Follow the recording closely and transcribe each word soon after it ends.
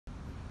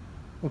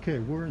Okay,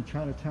 we're in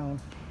Chinatown.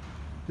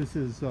 This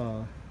is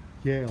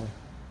Yale.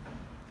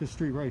 This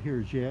street right here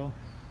is Yale.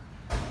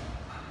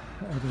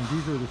 And then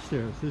these are the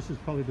stairs. This is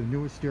probably the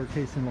newest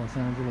staircase in Los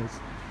Angeles.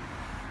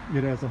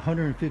 It has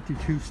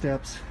 152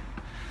 steps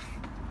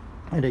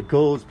and it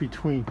goes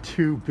between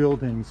two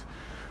buildings.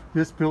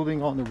 This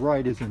building on the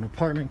right is an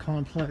apartment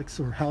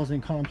complex or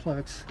housing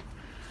complex,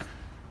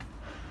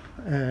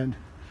 and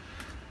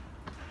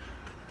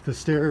the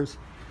stairs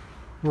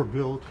were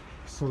built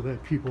so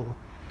that people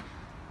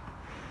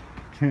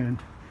can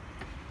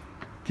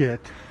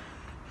get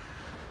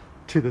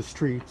to the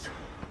streets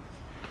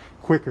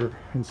quicker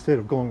instead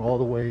of going all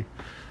the way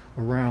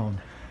around.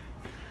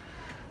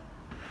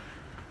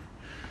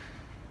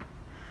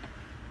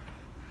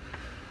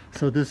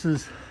 So this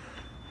is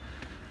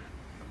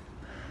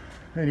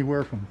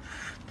anywhere from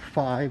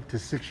 5 to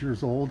 6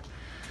 years old.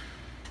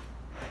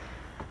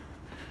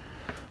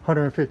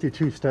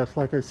 152 steps,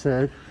 like I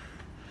said.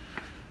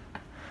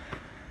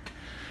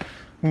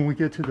 When we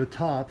get to the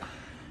top,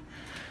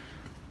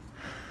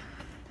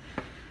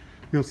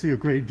 you'll see a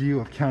great view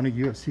of County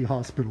USC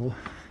Hospital.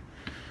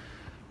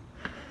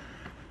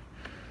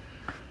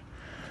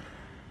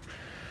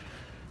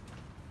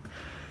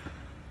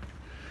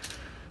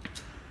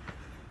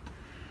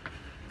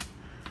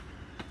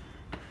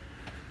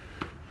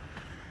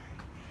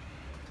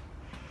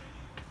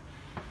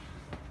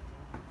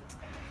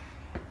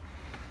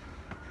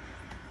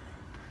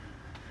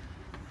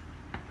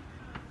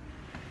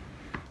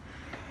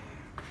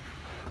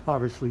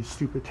 Obviously,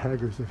 stupid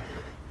taggers have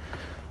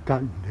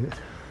gotten it.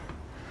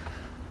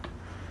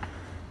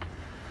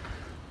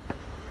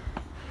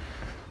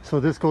 So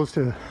this goes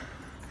to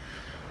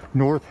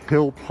North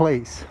Hill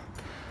Place,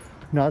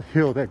 not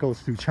Hill that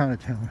goes through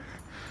Chinatown,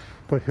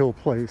 but Hill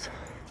Place.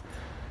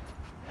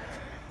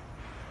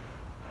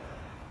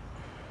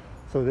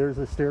 So there's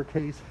a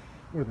staircase,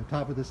 or the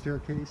top of the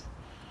staircase,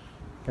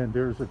 and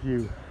there's a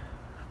view.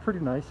 Pretty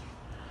nice.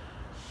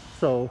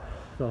 So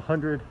the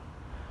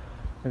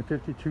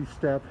 152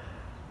 step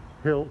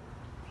Hill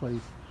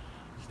Place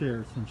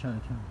stairs in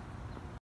Chinatown.